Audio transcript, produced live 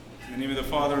In the name of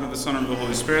the Father, and of the Son, and of the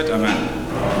Holy Spirit.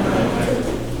 Amen.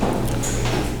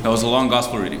 That was a long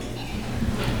gospel reading.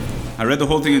 I read the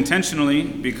whole thing intentionally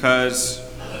because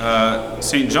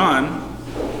St. John,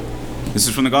 this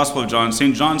is from the Gospel of John,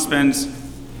 St. John spends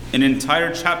an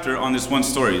entire chapter on this one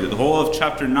story. The whole of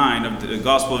chapter 9 of the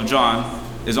Gospel of John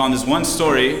is on this one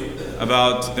story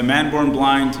about the man born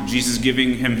blind, Jesus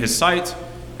giving him his sight,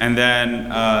 and then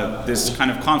this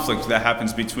kind of conflict that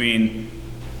happens between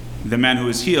the man who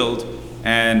is healed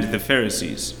and the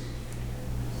Pharisees.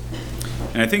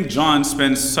 And I think John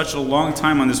spends such a long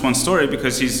time on this one story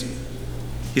because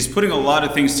he's putting a lot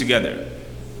of things together.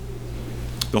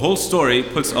 The whole story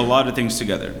puts a lot of things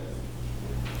together.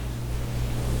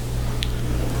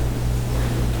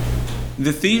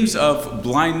 The themes of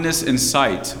blindness and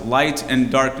sight, light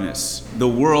and darkness, the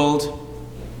world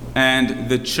and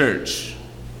the church.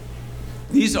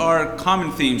 These are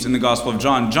common themes in the Gospel of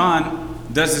John. John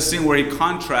does this thing where he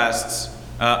contrasts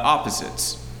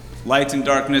opposites, light and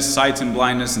darkness, sight and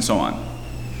blindness, and so on.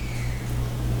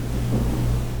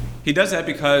 He does that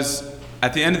because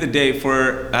at the end of the day,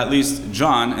 for at least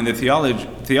John and the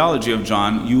theology of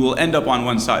John, you will end up on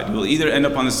one side. You will either end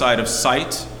up on the side of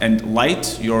sight and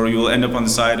light, or you will end up on the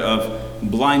side of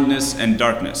blindness and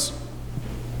darkness.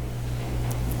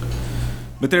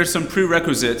 But there are some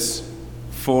prerequisites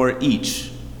for each.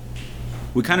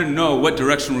 We kind of know what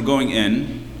direction we're going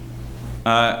in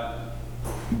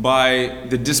by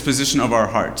the disposition of our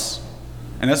hearts.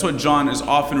 And that's what John is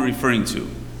often referring to.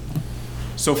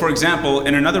 So, for example,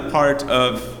 in another part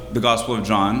of the Gospel of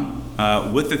John,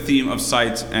 with the theme of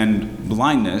sight and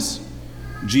blindness,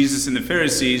 Jesus and the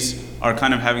Pharisees are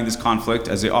kind of having this conflict,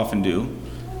 as they often do.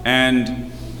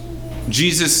 And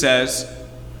Jesus says,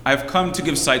 "I've come to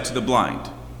give sight to the blind."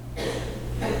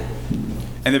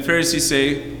 And the Pharisees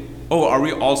say, "Oh, are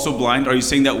we also blind? Are you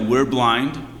saying that we're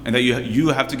blind and that you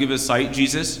have to give us sight,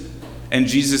 Jesus?" And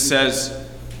Jesus says,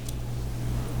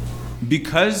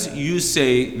 "Because you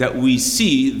say that we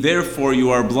see, therefore you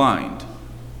are blind."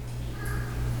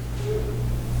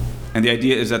 And the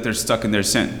idea is that they're stuck in their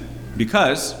sin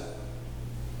because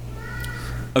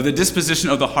of the disposition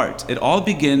of the heart. It all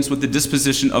begins with the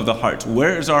disposition of the heart.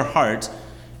 Where is our heart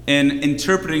in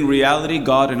interpreting reality,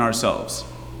 God, and ourselves?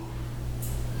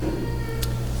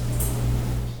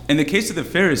 In the case of the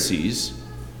Pharisees,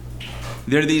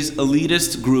 they're these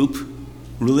elitist group,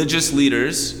 religious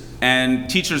leaders and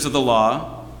teachers of the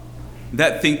law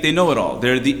that think they know it all.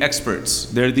 They're the experts.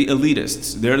 They're the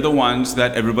elitists. They're the ones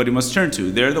that everybody must turn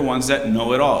to. They're the ones that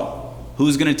know it all.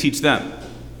 Who's going to teach them?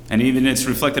 And even it's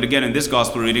reflected again in this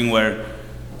gospel reading where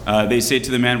they say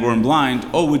to the man born blind,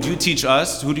 "Oh, would you teach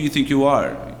us? Who do you think you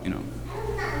are?"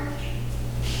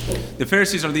 The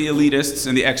Pharisees are the elitists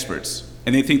and the experts,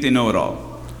 and they think they know it all.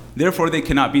 Therefore, they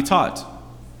cannot be taught.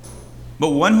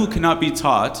 But one who cannot be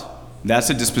taught, that's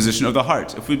a disposition of the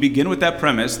heart. If we begin with that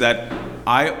premise that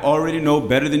I already know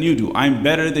better than you do, I'm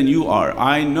better than you are,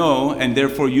 I know, and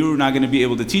therefore you're not going to be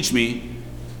able to teach me.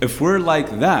 If we're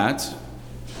like that,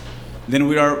 then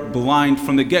we are blind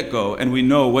from the get-go, and we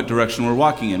know what direction we're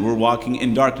walking in. We're walking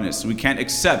in darkness. We can't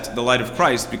accept the light of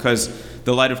Christ because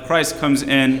the light of Christ comes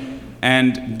in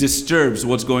and disturbs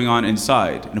what's going on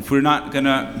inside. And if we're not going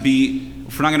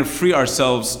to free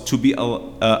ourselves to be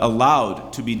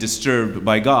allowed to be disturbed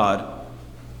by God,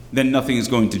 then nothing is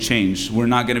going to change. We're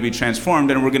not going to be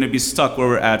transformed, and we're going to be stuck where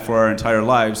we're at for our entire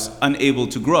lives, unable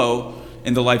to grow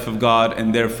in the life of God,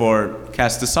 and therefore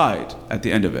cast aside at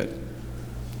the end of it.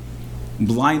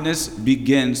 Blindness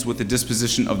begins with the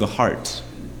disposition of the heart.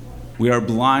 We are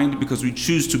blind because we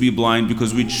choose to be blind,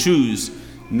 because we choose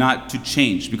not to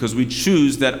change, because we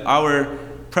choose that our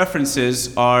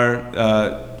preferences are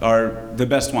the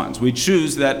best ones. We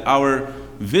choose that our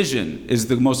vision is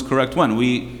the most correct one.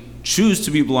 We choose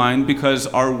to be blind because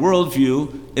our worldview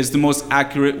is the most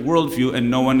accurate worldview,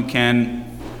 and no one can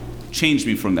change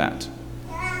me from that.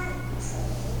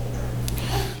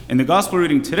 In the gospel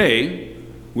reading today,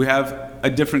 we have a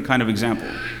different kind of example.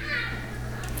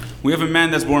 We have a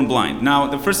man that's born blind. Now,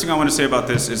 the first thing I want to say about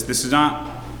this is not,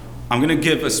 I'm going to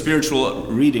give a spiritual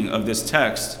reading of this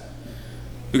text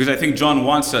because I think John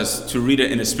wants us to read it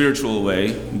in a spiritual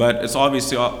way, but it's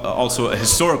obviously also a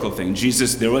historical thing.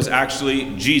 There was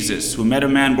actually Jesus who met a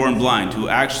man born blind,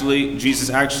 Jesus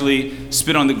actually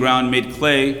spit on the ground, made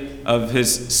clay of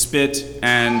his spit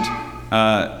and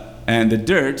the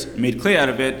dirt, made clay out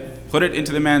of it, put it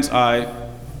into the man's eye,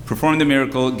 performed the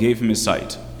miracle, gave him his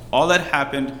sight. All that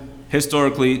happened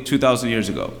historically 2,000 years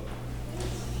ago.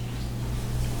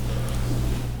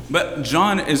 But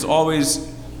John is always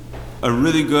a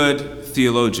really good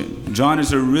theologian. John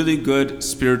is a really good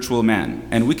spiritual man,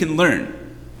 and we can learn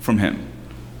from him.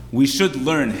 we should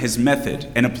learn his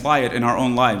method and apply it in our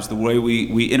own lives, the way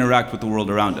we interact with the world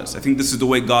around us. I think this is the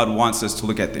way God wants us to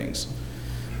look at things.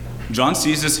 John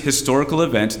sees this historical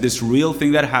event, this real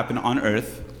thing that happened on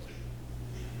earth,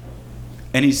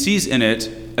 and he sees in it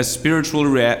a spiritual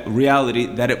reality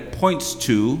that it points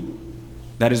to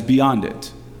that is beyond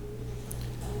it.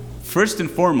 First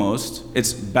and foremost,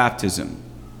 it's baptism.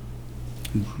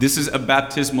 This is a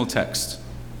baptismal text.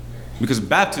 Because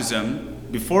baptism,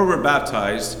 before we're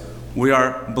baptized, we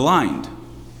are blind.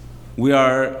 We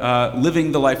are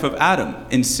living the life of Adam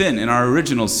in sin, in our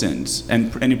original sins,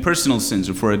 and any personal sins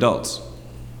are for adults.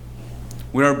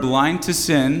 We are blind to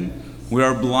sin. We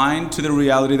are blind to the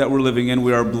reality that we're living in.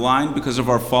 We are blind because of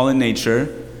our fallen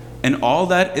nature. And all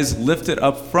that is lifted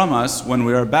up from us when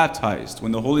we are baptized.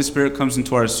 When the Holy Spirit comes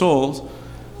into our souls,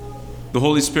 the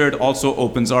Holy Spirit also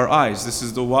opens our eyes. This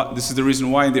is the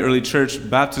reason why in the early church,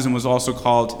 baptism was also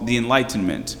called the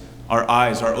enlightenment. Our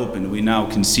eyes are opened. We now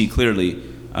can see clearly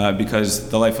because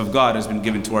the life of God has been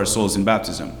given to our souls in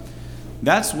baptism.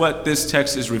 That's what this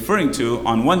text is referring to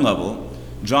on one level.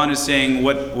 John is saying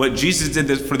what Jesus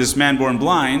did for this man born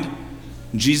blind,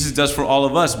 Jesus does for all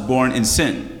of us born in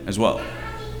sin as well.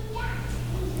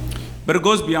 But it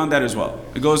goes beyond that as well.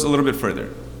 It goes a little bit further.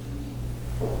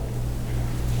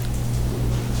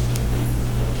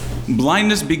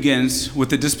 Blindness begins with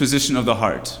the disposition of the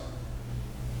heart.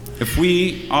 If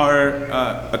we are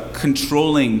a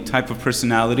controlling type of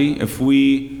personality, if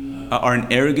we are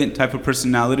an arrogant type of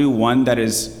personality, one that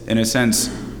is, in a sense,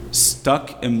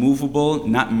 stuck, immovable,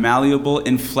 not malleable,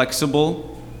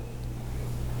 inflexible,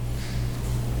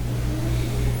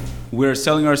 we're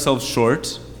selling ourselves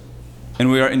short,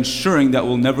 and we are ensuring that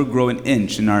we'll never grow an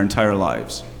inch in our entire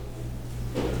lives.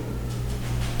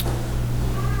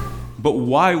 But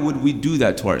why would we do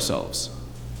that to ourselves?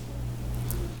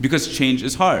 Because change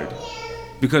is hard.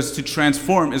 Because to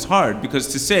transform is hard. Because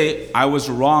to say, I was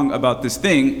wrong about this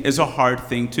thing is a hard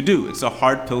thing to do. It's a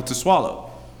hard pill to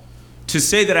swallow. To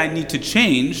say that I need to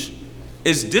change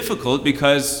is difficult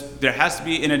because there has to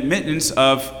be an admittance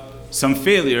of some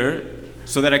failure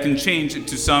so that I can change it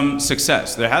to some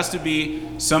success. There has to be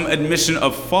some admission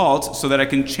of fault so that I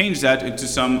can change that into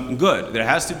some good. There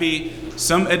has to be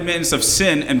some admittance of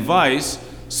sin and vice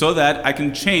so that I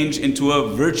can change into a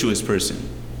virtuous person.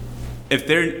 If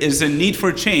there is a need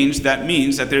for change, that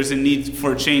means that there's a need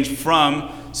for change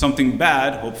from something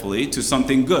bad, hopefully, to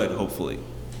something good, hopefully.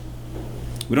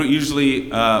 We don't usually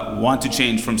want to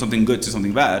change from something good to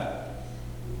something bad.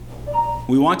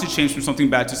 We want to change from something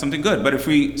bad to something good. But if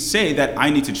we say that I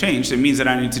need to change, it means that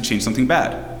I need to change something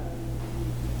bad.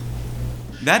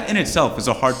 That in itself is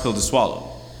a hard pill to swallow.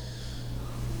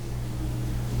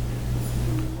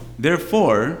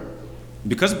 Therefore,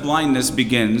 because blindness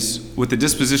begins with the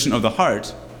disposition of the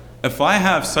heart, if I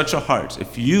have such a heart,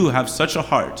 if you have such a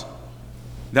heart,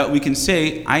 that we can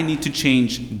say, I need to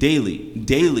change daily.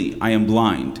 Daily I am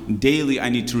blind. Daily I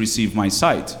need to receive my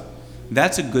sight.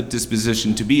 That's a good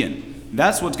disposition to be in.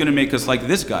 That's what's going to make us like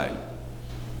this guy.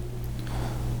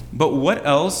 But what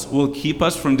else will keep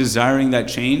us from desiring that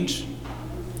change?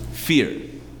 Fear.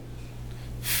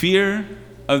 Fear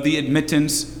of the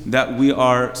admittance that we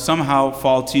are somehow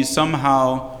faulty,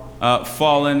 somehow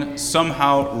fallen,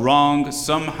 somehow wrong,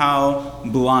 somehow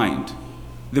blind.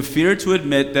 The fear to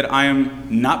admit that I am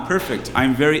not perfect, I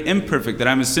am very imperfect, that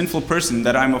I'm a sinful person,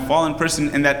 that I'm a fallen person,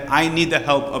 and that I need the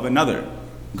help of another,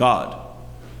 God.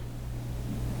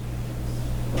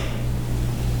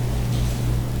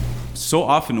 So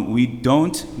often we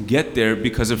don't get there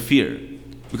because of fear,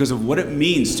 because of what it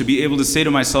means to be able to say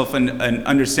to myself and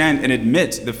understand and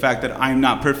admit the fact that I'm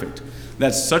not perfect.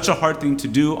 That's such a hard thing to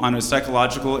do on a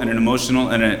psychological and an emotional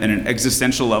and an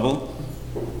existential level,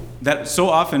 that so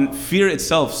often fear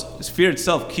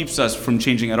itself keeps us from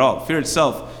changing at all. Fear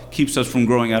itself keeps us from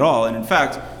growing at all. And in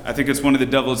fact, I think it's one of the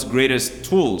devil's greatest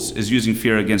tools is using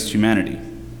fear against humanity.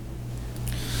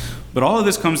 But all of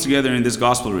this comes together in this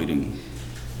gospel reading.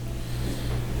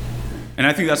 And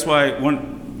I think that's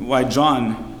why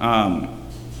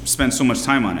John spends so much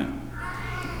time on it.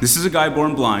 This is a guy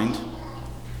born blind.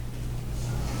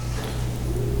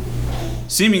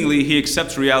 Seemingly, he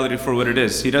accepts reality for what it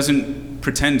is. He doesn't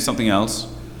pretend something else.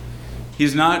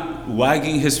 He's not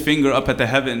wagging his finger up at the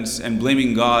heavens and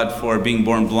blaming God for being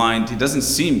born blind.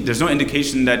 There's no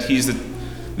indication that he's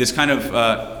this kind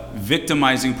of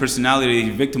victimizing personality.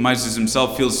 He victimizes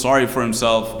himself, feels sorry for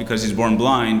himself because he's born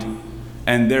blind.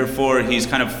 And therefore, he's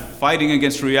kind of fighting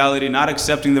against reality, not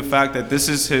accepting the fact that this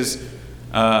is his,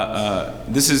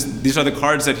 these are the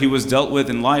cards that he was dealt with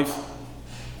in life.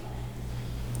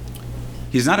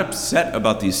 He's not upset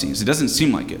about these things. It doesn't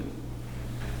seem like it.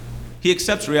 He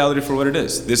accepts reality for what it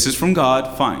is. This is from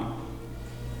God, fine.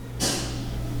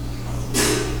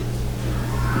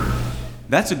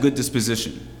 That's a good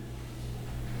disposition.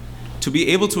 To be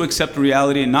able to accept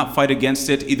reality and not fight against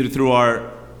it, either through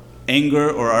our anger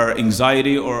or our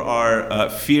anxiety or our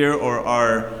fear or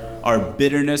our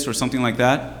bitterness or something like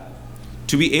that.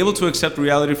 To be able to accept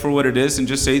reality for what it is and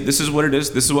just say, this is what it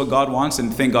is, this is what God wants,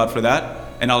 and thank God for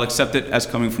that, and I'll accept it as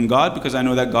coming from God because I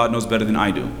know that God knows better than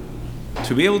I do.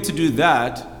 To be able to do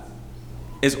that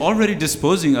is already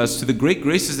disposing us to the great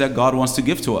graces that God wants to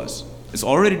give to us. It's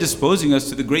already disposing us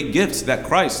to the great gifts that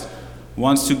Christ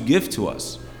wants to give to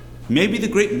us. Maybe the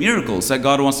great miracles that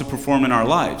God wants to perform in our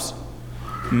lives.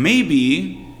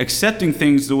 Maybe accepting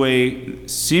things the way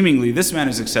seemingly this man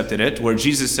has accepted it, where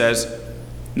Jesus says,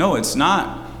 no, it's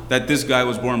not that this guy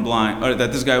was born blind, or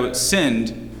that this guy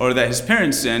sinned, or that his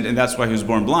parents sinned, and that's why he was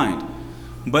born blind.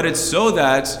 But it's so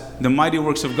that the mighty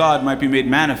works of God might be made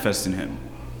manifest in him.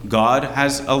 God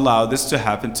has allowed this to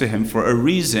happen to him for a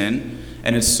reason,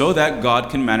 and it's so that God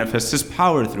can manifest his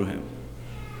power through him.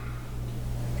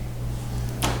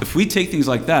 If we take things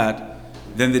like that,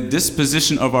 then the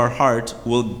disposition of our heart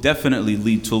will definitely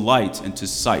lead to light and to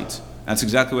sight. That's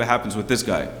exactly what happens with this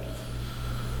guy.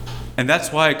 And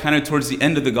that's why kind of towards the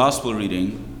end of the gospel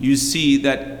reading, you see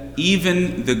that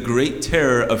even the great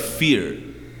terror of fear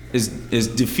is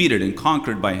defeated and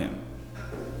conquered by him.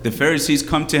 The Pharisees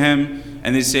come to him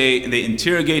and they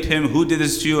interrogate him. Who did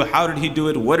this to you? How did he do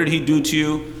it? What did he do to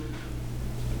you?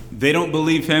 They don't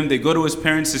believe him. They go to his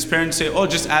parents. His parents say, oh,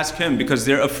 just ask him, because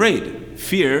they're afraid.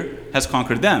 Fear has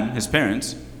conquered them, his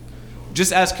parents.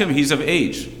 Just ask him. He's of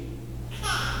age.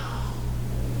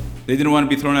 They didn't want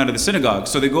to be thrown out of the synagogue.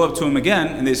 So they go up to him again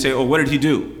and they say, oh, what did he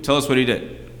do? Tell us what he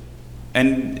did.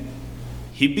 And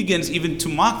he begins even to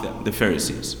mock them, the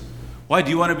Pharisees. Why? Do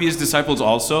you want to be his disciples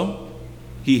also?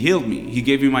 He healed me. He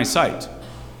gave me my sight.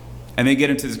 And they get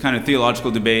into this kind of theological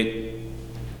debate.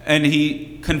 And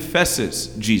he confesses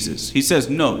Jesus. He says,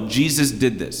 no, Jesus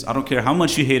did this. I don't care how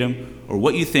much you hate him or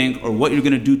what you think or what you're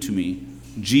going to do to me.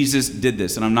 Jesus did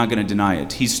this, and I'm not going to deny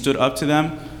it. He stood up to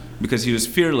them because he was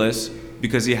fearless,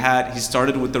 because he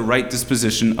started with the right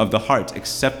disposition of the heart,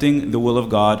 accepting the will of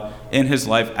God in his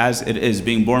life as it is,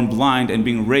 being born blind and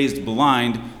being raised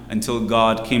blind until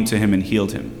God came to him and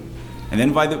healed him. And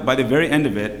then by the very end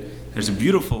of it, there's a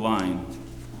beautiful line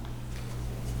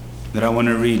that I want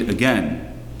to read again,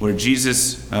 where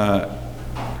Jesus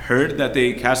heard that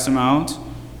they cast him out,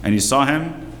 and he saw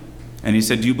him, and he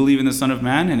said, do you believe in the Son of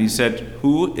Man? And he said,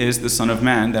 who is the Son of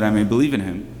Man that I may believe in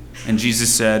him? And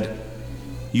Jesus said,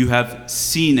 you have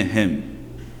seen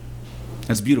him.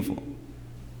 That's beautiful.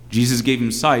 Jesus gave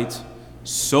him sight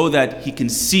so that he can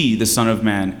see the Son of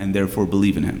Man and therefore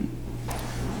believe in him.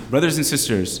 Brothers and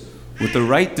sisters, with the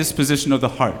right disposition of the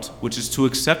heart, which is to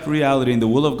accept reality and the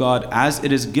will of God as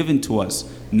it is given to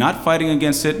us, not fighting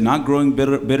against it, not growing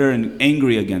bitter and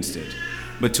angry against it,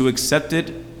 but to accept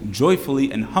it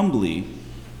joyfully and humbly,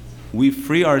 we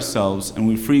free ourselves and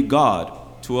we free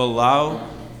God to allow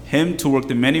him to work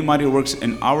the many mighty works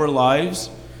in our lives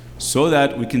so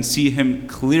that we can see him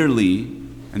clearly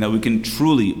and that we can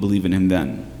truly believe in him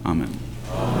then. Amen.